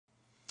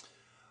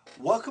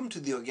Welcome to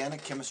the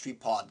Organic Chemistry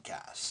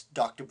Podcast,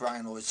 Dr.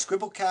 Brian Lloyd's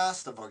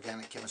scribblecast of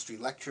organic chemistry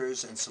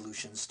lectures and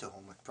solutions to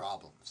homework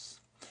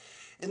problems.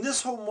 In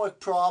this homework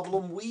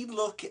problem, we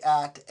look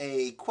at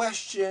a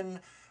question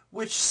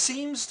which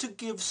seems to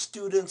give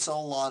students a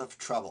lot of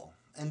trouble,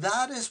 and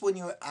that is when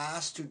you're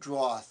asked to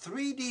draw a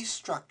 3D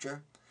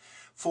structure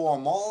for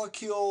a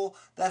molecule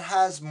that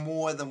has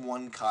more than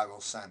one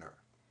chiral center.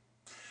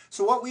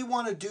 So what we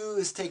want to do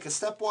is take a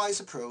stepwise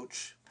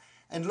approach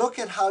and look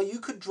at how you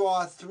could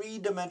draw a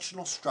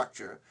three-dimensional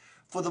structure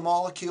for the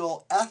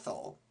molecule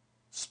ethyl,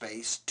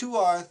 space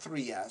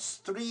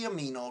 2R3S,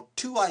 3-amino,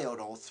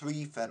 2-iodo,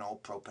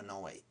 3-phenyl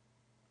propanoate.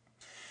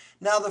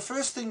 Now the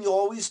first thing you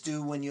always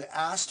do when you're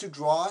asked to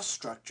draw a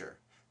structure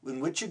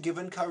in which you're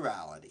given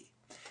chirality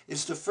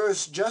is to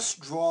first just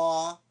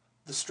draw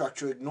the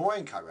structure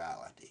ignoring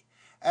chirality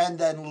and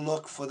then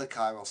look for the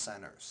chiral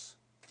centers.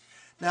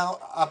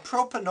 Now a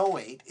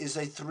propanoate is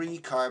a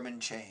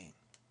 3-carbon chain.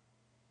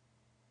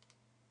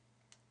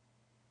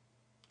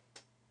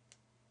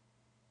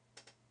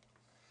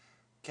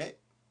 Okay,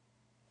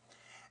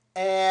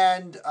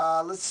 and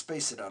let's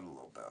space it out a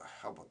little bit.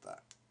 How about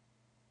that?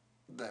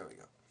 There we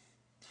go.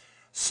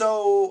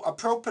 So a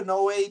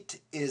propanoate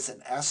is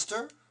an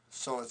ester,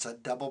 so it's a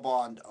double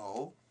bond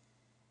O.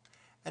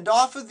 And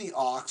off of the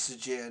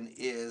oxygen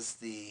is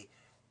the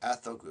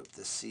ethyl group,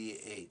 the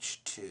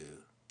CH2,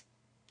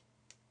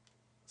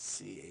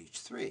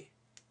 CH3.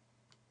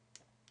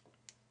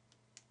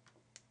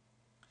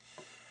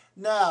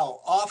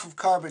 Now, off of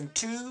carbon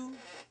 2,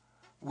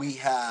 we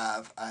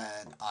have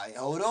an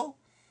iodo.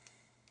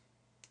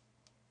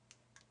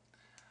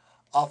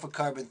 Off of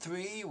carbon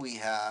 3, we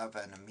have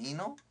an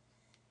amino.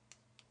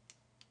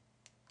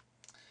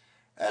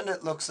 And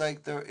it looks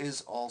like there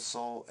is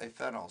also a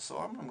phenyl. So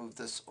I'm going to move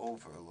this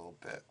over a little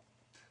bit.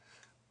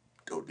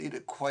 Don't need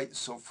it quite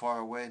so far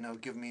away. Now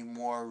give me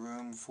more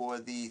room for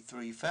the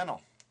 3-phenyl.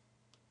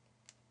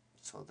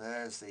 So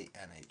there's the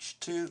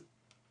NH2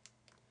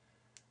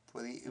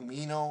 for the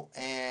amino,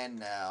 and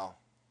now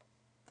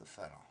the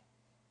phenyl.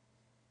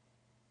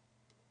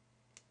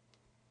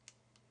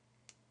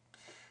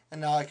 And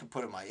now I can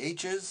put in my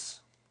H's.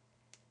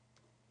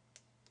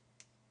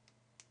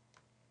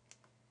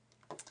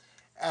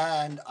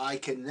 And I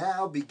can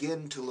now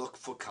begin to look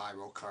for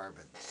chiral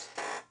carbons.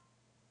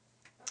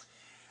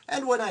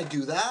 And when I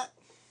do that,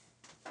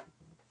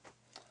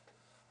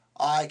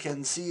 I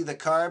can see the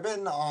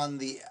carbon on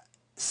the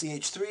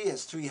CH3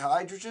 has 3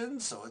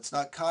 hydrogens, so it's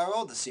not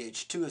chiral. The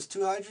CH2 has 2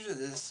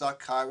 hydrogens, it's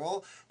not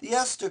chiral. The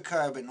ester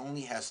carbon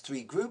only has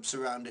 3 groups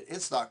around it,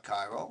 it's not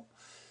chiral.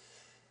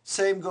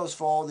 Same goes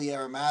for all the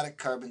aromatic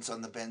carbons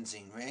on the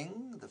benzene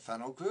ring, the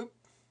phenyl group.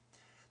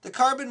 The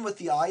carbon with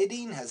the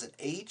iodine has an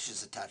H,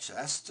 is attached to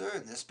ester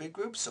in this big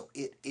group, so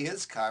it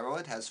is chiral.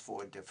 It has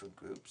 4 different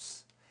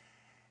groups.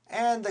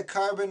 And the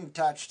carbon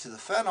attached to the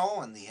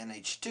phenyl and the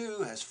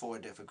NH2 has 4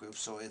 different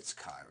groups, so it's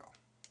chiral.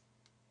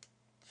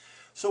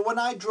 So when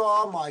I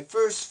draw my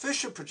first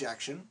Fischer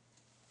projection,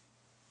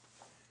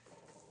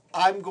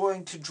 I'm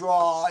going to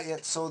draw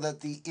it so that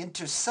the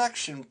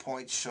intersection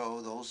points show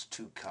those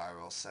 2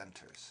 chiral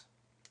centers.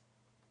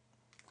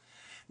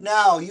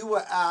 Now, you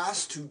were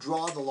asked to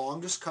draw the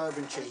longest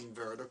carbon chain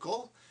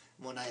vertical.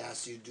 When I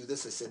asked you to do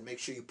this, I said make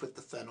sure you put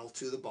the phenyl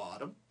to the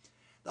bottom.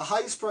 The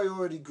highest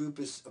priority group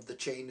of the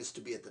chain is to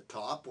be at the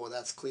top. Well,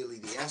 that's clearly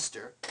the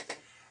ester.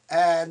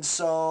 And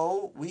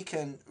so we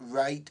can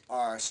write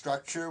our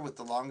structure with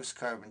the longest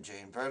carbon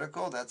chain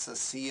vertical. That's a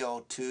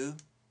CO2.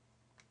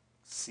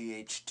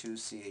 CH2,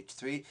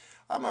 CH3.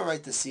 I'm going to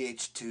write the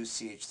CH2,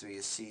 CH3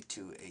 as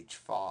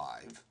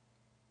C2H5.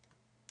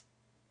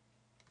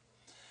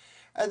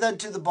 And then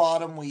to the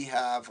bottom we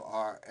have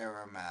our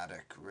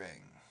aromatic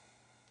ring.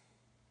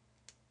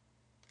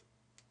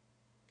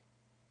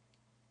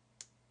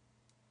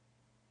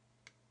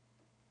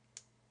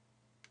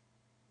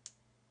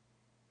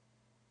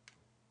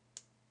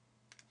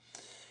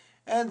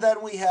 And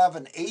then we have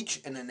an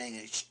H and an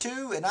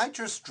NH2, and I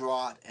just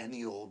draw it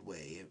any old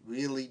way. It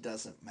really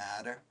doesn't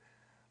matter.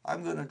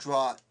 I'm going to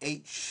draw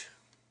H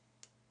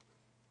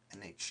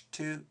and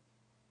H2.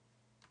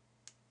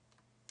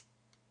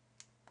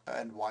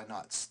 And why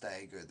not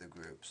stagger the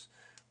groups?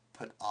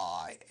 Put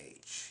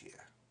IH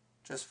here,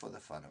 just for the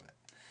fun of it.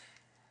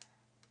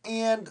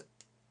 And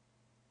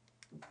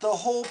the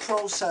whole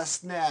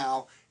process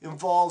now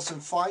involves in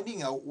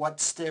finding out what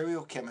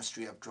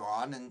stereochemistry I've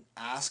drawn and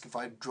ask if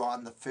I've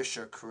drawn the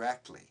Fischer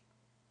correctly.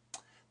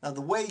 Now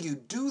the way you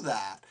do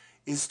that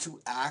is to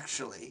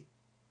actually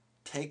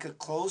take a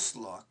close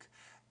look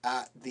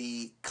at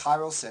the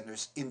chiral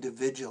centers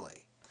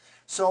individually.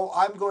 So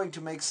I'm going to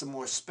make some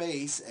more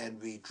space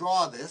and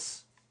redraw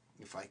this,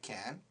 if I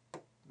can,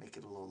 make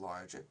it a little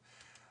larger.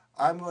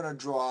 I'm going to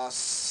draw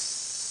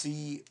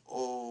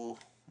CO2,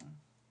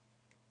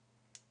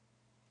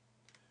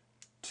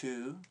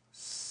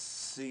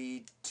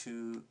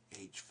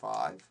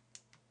 C2H5.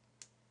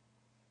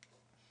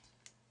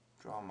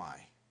 Draw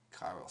my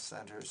chiral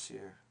centers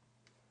here.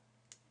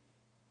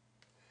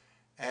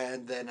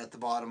 And then at the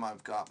bottom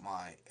I've got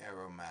my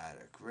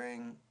aromatic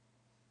ring.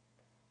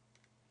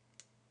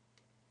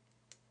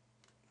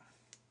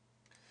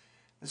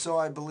 And so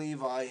I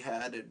believe I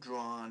had it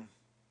drawn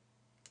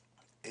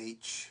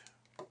H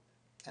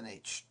and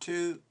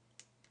H2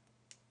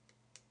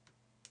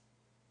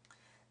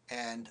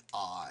 and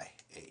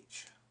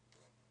IH.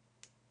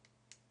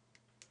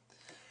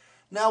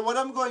 Now what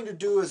I'm going to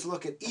do is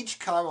look at each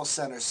chiral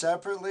center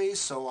separately,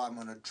 so I'm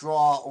going to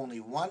draw only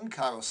one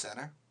chiral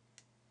center.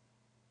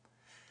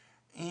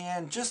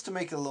 And just to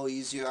make it a little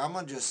easier, I'm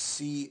going to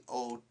just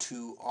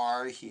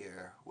CO2R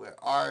here, where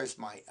R is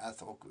my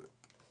ethyl group.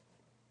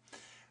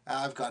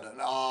 I've got an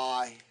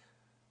I,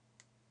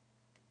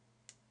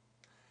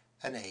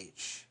 an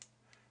H,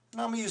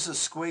 and I'm going to use a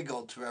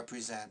squiggle to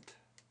represent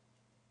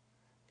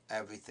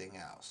everything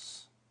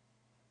else.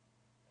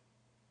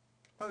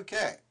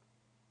 Okay.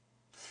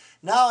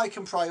 Now I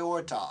can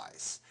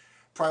prioritize.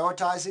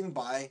 Prioritizing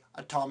by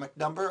atomic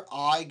number,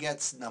 I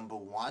gets number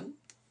 1.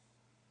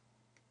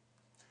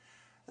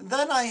 And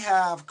then I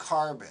have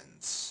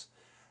carbons.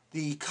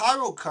 The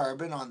chiral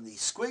carbon on the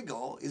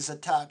squiggle is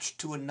attached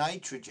to a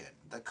nitrogen.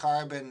 The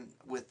carbon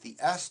with the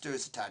ester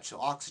is attached to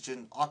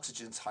oxygen.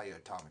 Oxygen's higher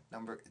atomic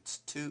number, it's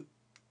 2.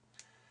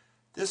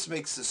 This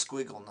makes the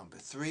squiggle number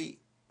 3,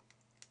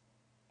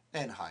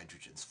 and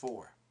hydrogen's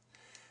 4.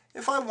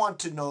 If I want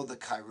to know the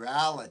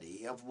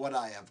chirality of what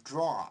I have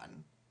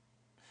drawn,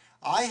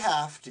 I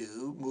have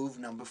to move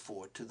number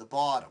 4 to the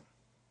bottom.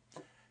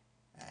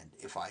 And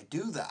if I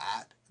do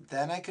that,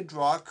 then I could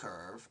draw a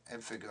curve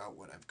and figure out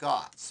what I've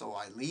got. So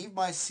I leave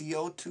my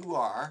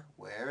CO2R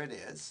where it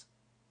is,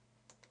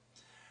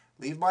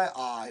 leave my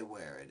I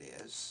where it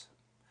is,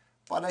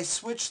 but I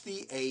switch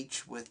the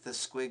H with the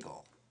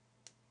squiggle.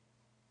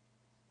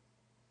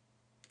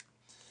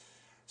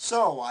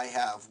 So I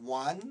have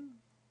 1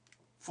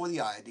 for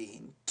the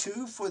iodine,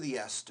 2 for the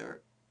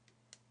ester,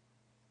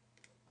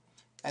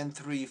 and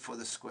 3 for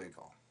the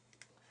squiggle.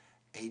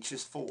 H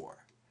is 4.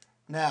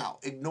 Now,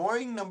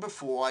 ignoring number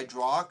 4, I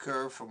draw a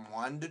curve from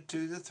 1 to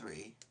 2 to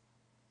 3.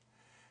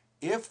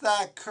 If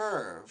that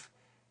curve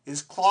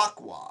is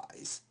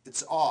clockwise,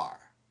 it's R.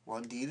 Well,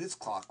 indeed, it's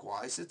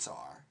clockwise, it's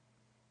R.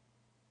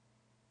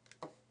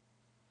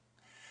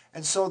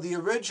 And so the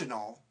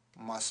original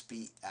must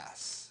be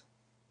S.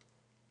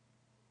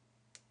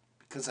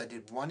 Because I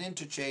did one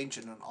interchange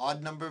and an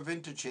odd number of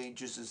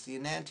interchanges is the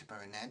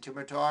enantiomer.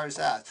 Enantiomer to R is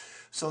S.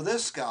 So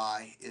this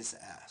guy is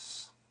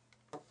S.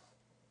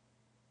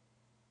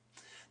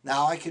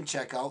 Now I can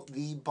check out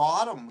the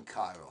bottom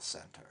chiral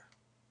center.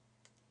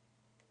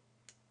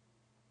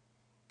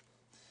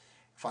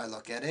 If I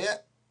look at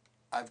it,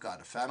 I've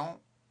got a phenyl.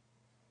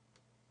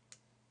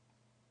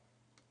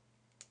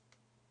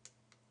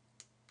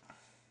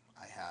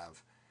 I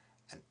have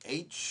an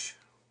H,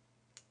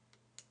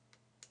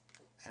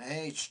 an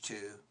H2,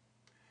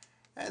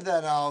 and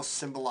then I'll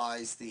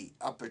symbolize the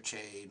upper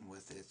chain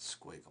with its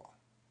squiggle.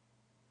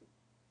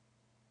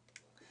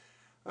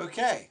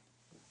 Okay,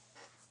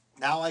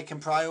 now I can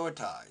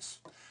prioritize.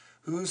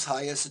 Whose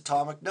highest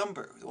atomic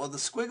number? Well, the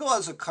squiggle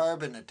has a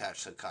carbon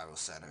attached to the chiral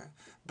center.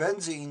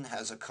 Benzene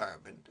has a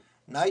carbon.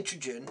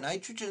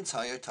 Nitrogen's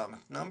higher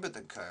atomic number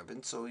than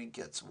carbon, so he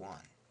gets 1.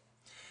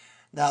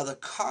 Now the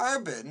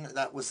carbon,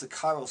 that was the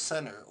chiral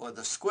center, or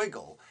the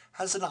squiggle,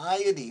 has an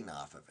iodine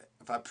off of it.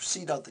 If I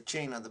proceed out the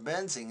chain on the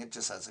benzene, it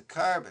just has a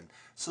carbon.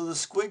 So the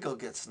squiggle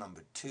gets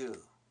number 2.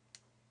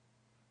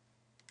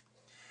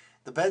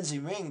 The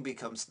benzene ring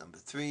becomes number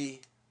 3,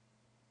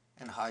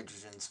 and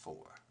hydrogen's 4.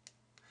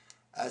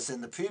 As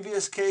in the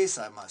previous case,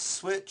 I must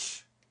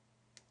switch,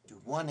 do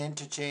one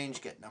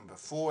interchange, get number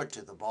 4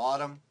 to the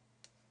bottom.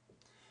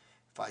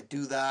 If I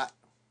do that,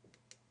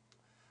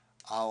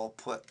 I'll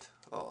put,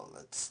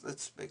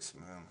 let's make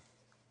some room,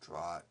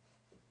 draw it.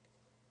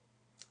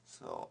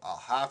 So I'll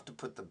have to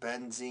put the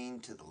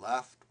benzene to the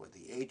left where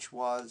the H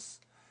was.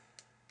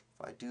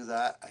 If I do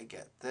that, I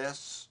get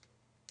this.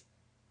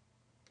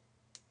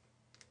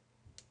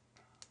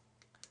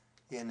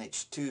 The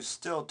NH2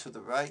 still to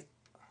the right.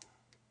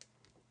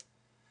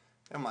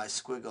 And my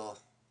squiggle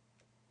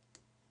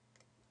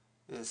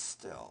is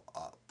still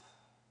up.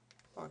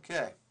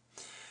 Okay.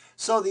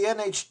 So the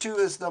NH2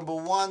 is number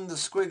 1, the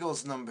squiggle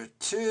is number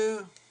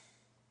 2,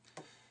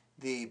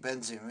 the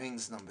benzene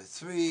ring's number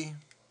 3,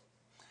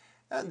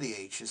 and the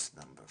H is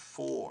number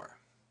 4.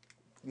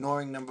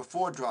 Ignoring number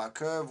 4, draw a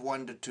curve,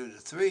 1 to 2 to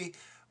 3.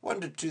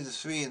 1 to 2 to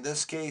 3 in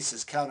this case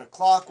is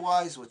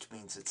counterclockwise, which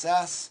means it's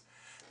S.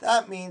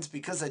 That means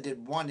because I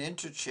did one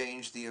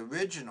interchange, the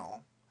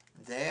original,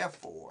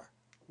 therefore,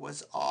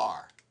 was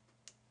R.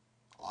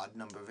 Odd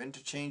number of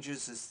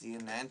interchanges is the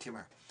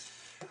enantiomer.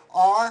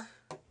 R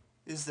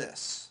is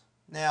this.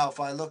 Now, if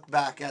I look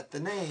back at the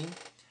name,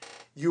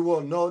 you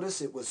will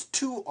notice it was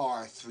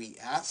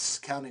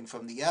 2R3S, counting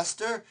from the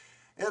ester.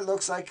 It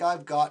looks like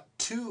I've got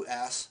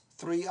 2S,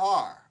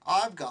 3R.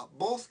 I've got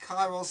both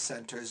chiral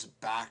centers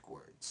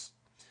backwards.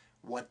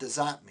 What does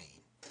that mean?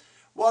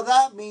 Well,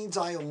 that means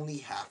I only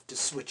have to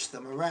switch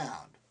them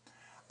around.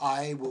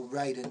 I will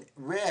write in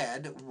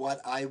red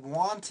what I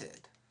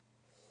wanted.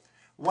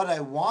 What I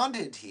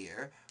wanted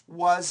here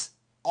was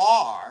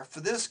R for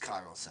this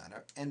chiral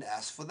center and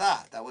S for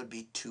that. That would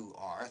be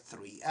 2R,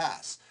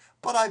 3S.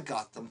 but I've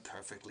got them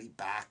perfectly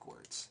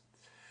backwards.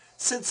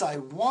 Since I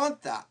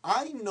want that,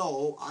 I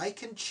know I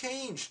can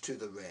change to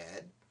the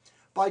red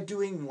by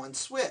doing one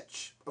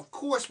switch. Of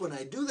course, when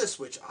I do this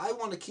switch, I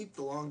want to keep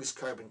the longest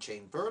carbon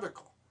chain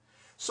vertical.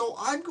 So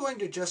I'm going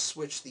to just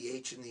switch the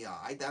H and the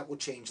I. That will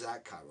change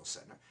that chiral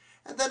center.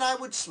 And then I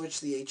would switch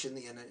the H and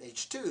the N and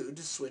H2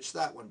 to switch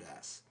that one to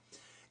S.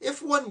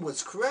 If one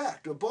was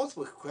correct, or both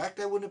were correct,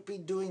 I wouldn't be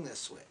doing this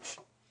switch.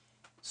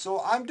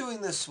 So I'm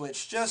doing this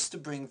switch just to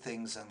bring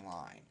things in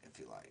line, if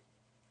you like.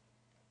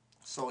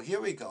 So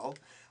here we go.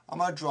 I'm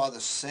going to draw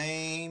the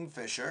same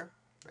Fischer,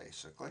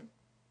 basically.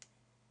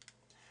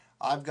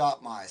 I've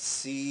got my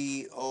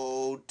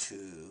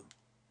CO2,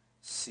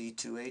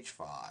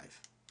 C2H5.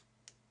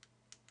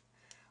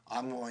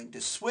 I'm going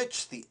to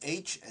switch the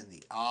H and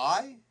the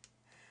I,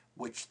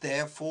 which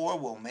therefore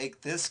will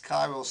make this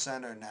chiral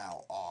center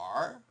now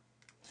R.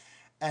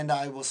 And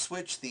I will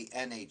switch the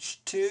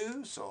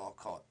NH2, so I'll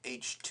call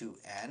it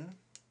H2N.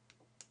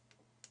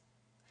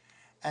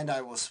 And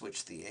I will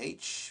switch the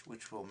H,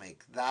 which will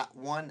make that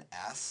one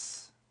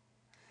S.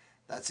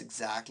 That's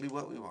exactly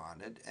what we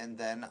wanted. And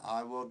then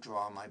I will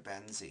draw my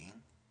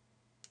benzene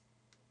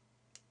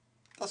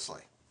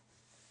thusly.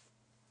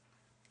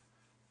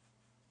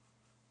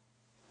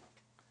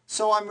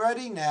 So I'm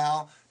ready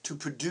now to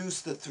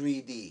produce the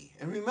 3D.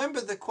 And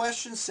remember, the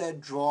question said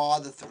draw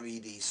the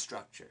 3D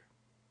structure.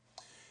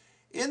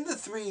 In the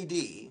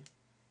 3D,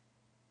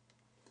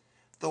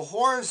 the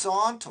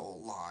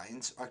horizontal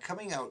lines are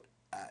coming out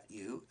at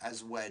you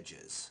as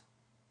wedges.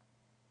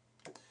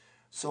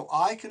 So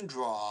I can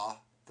draw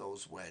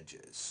those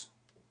wedges.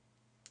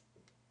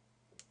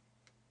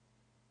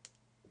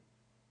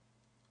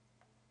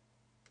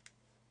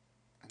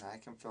 And I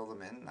can fill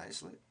them in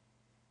nicely.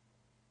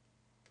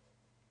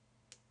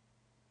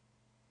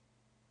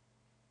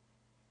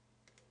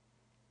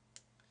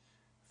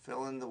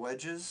 Fill in the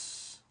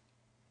wedges.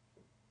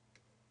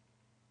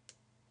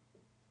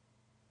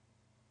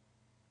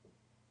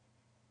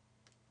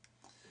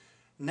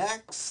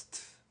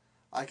 Next,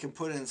 I can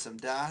put in some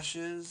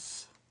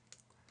dashes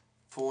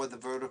for the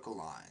vertical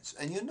lines.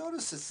 And you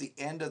notice it's the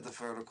end of the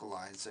vertical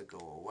lines that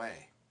go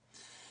away.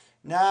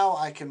 Now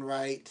I can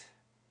write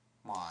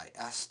my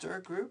ester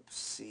group,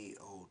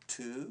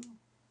 CO2,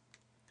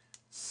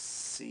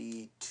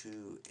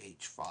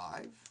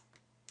 C2H5.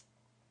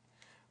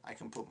 I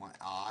can put my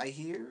I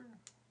here.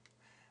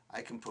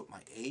 I can put my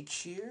H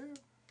here.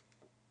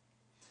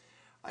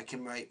 I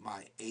can write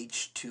my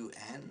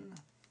H2N.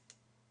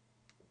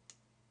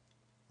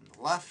 On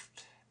the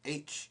left,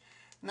 H.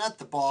 And at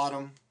the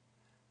bottom,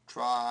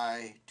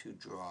 try to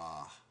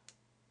draw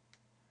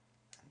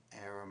an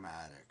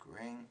aromatic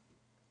ring.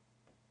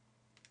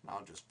 And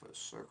I'll just put a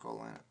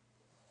circle in it.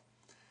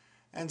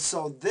 And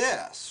so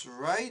this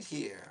right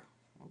here,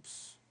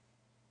 oops,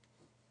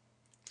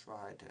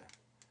 try to,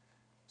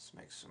 let's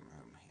make some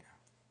room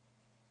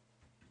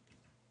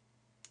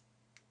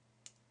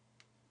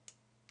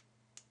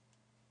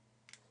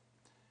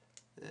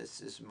here.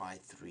 This is my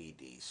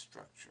 3D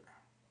structure.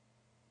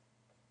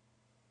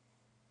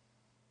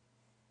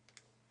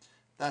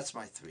 That's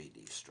my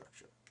 3D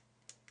structure.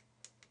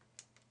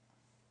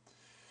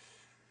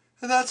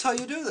 And that's how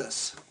you do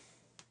this.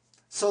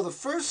 So the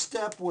first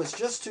step was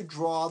just to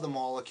draw the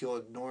molecule,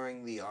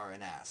 ignoring the R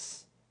and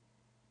S.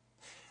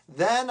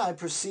 Then I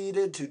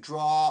proceeded to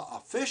draw a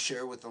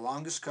Fischer with the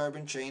longest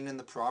carbon chain in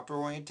the proper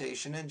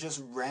orientation and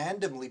just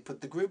randomly put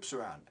the groups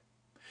around it.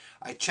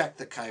 I checked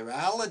the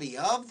chirality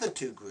of the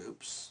two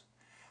groups.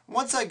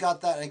 Once I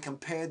got that, I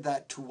compared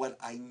that to what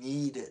I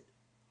needed.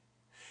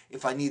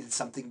 If I needed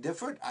something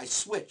different, I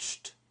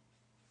switched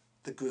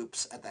the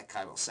groups at that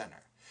chiral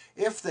center.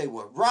 If they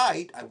were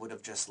right, I would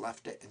have just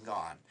left it and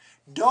gone.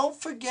 Don't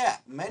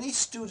forget, many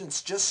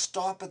students just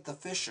stop at the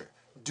Fischer.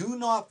 Do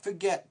not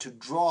forget to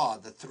draw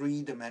the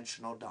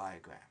three-dimensional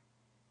diagram.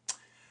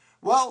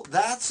 Well,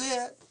 that's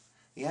it.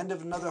 The end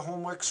of another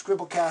Homework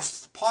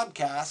Scribblecast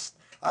podcast.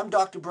 I'm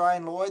Dr.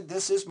 Brian Lloyd.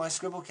 This is my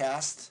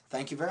Scribblecast.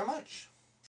 Thank you very much.